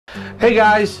Hey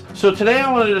guys, so today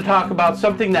I wanted to talk about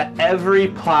something that every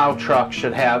plow truck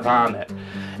should have on it,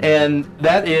 and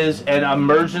that is an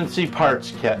emergency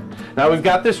parts kit. Now we've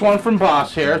got this one from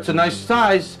Boss here. It's a nice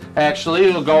size actually.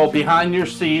 It'll go behind your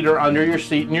seat or under your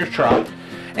seat in your truck,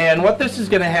 and what this is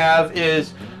going to have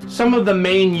is some of the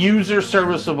main user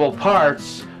serviceable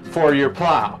parts for your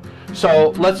plow.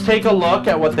 So let's take a look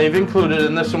at what they've included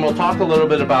in this, and we'll talk a little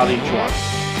bit about each one.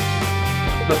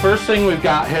 The first thing we've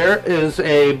got here is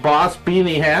a Boss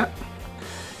beanie hat,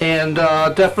 and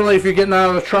definitely if you're getting out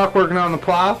of the truck working on the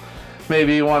plow,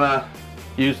 maybe you want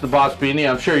to use the Boss beanie.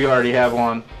 I'm sure you already have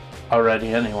one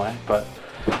already anyway, but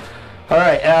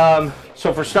alright,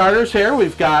 so for starters here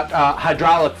we've got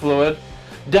hydraulic fluid.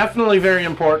 Definitely very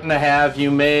important to have.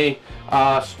 You may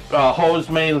hose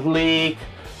may leak,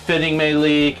 fitting may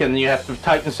leak, and you have to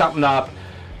tighten something up.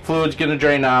 Fluid's going to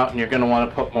drain out and you're going to want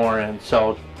to put more in,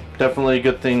 so definitely a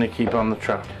good thing to keep on the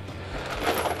truck.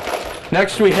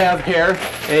 Next we have here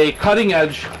a cutting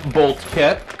edge bolt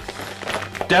kit.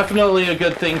 Definitely a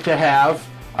good thing to have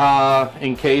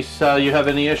in case you have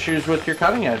any issues with your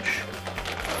cutting edge.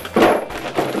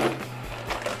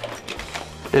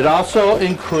 It also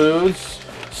includes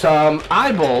some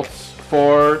eye bolts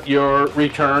for your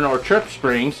return or trip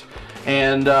springs,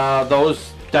 and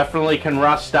those definitely can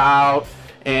rust out,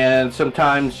 and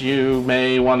sometimes you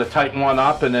may want to tighten one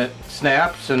up and it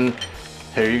snaps, and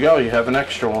here you go, you have an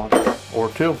extra one or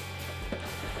two.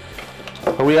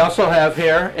 We also have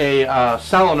here a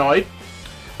solenoid.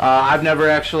 I've never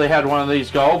actually had one of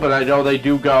these go, but I know they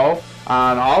do go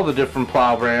on all the different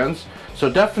plow brands, so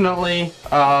definitely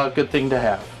a good thing to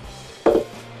have.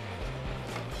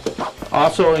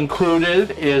 Also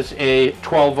included is a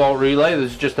 12-volt relay.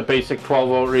 This is just a basic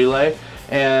 12-volt relay,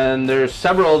 and there's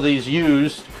several of these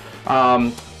used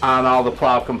on all the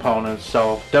plow components,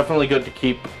 so definitely good to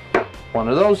keep one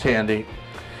of those handy.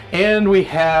 And we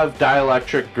have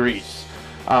dielectric grease.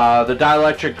 The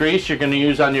dielectric grease you're going to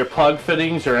use on your plug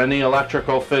fittings or any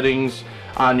electrical fittings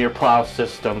on your plow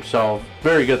system, so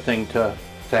very good thing to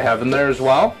have in there as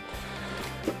well.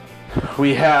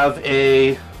 We have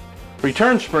a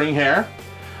return spring here.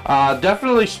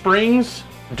 Definitely springs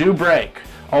do break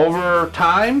over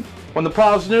time. When the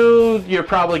plow's new, you're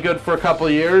probably good for a couple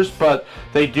of years, but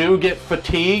they do get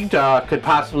fatigued, could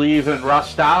possibly even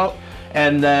rust out,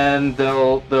 and then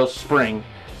they'll spring,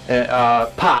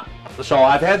 pop. So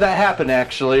I've had that happen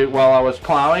actually while I was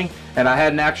plowing, and I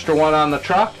had an extra one on the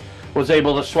truck, was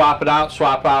able to swap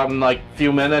out in like a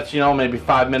few minutes, you know, maybe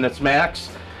 5 minutes max.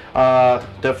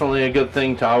 Definitely a good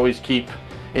thing to always keep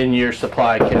in your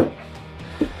supply kit.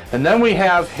 And then we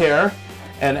have here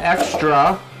an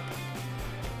extra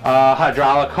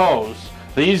hydraulic hose.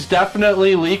 These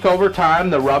definitely leak over time.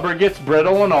 The rubber gets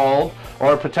brittle and old,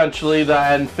 or potentially the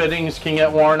end fittings can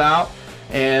get worn out,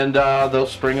 and they'll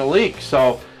spring a leak.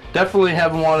 So definitely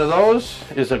having one of those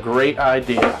is a great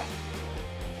idea.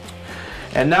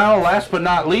 And now, last but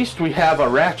not least, we have a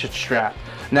ratchet strap.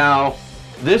 Now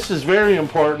this is very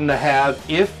important to have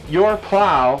if your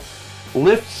plow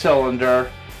lift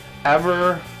cylinder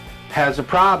ever has a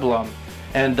problem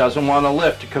and doesn't want to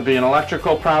lift. It could be an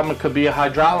electrical problem, it could be a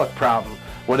hydraulic problem.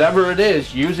 Whatever it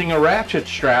is, using a ratchet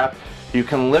strap, you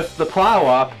can lift the plow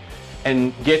up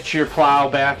and get your plow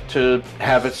back to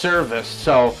have it serviced.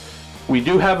 So we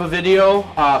do have a video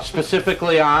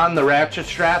specifically on the ratchet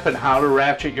strap and how to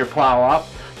ratchet your plow up,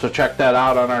 so check that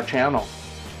out on our channel.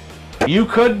 You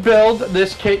could build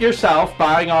this kit yourself,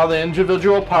 buying all the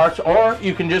individual parts, or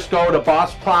you can just go to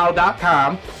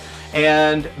bossplow.com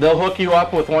and they'll hook you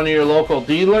up with one of your local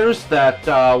dealers that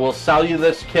will sell you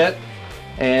this kit,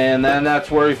 and then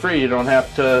that's worry-free. You don't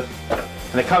have to,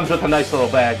 and it comes with a nice little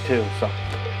bag too. So.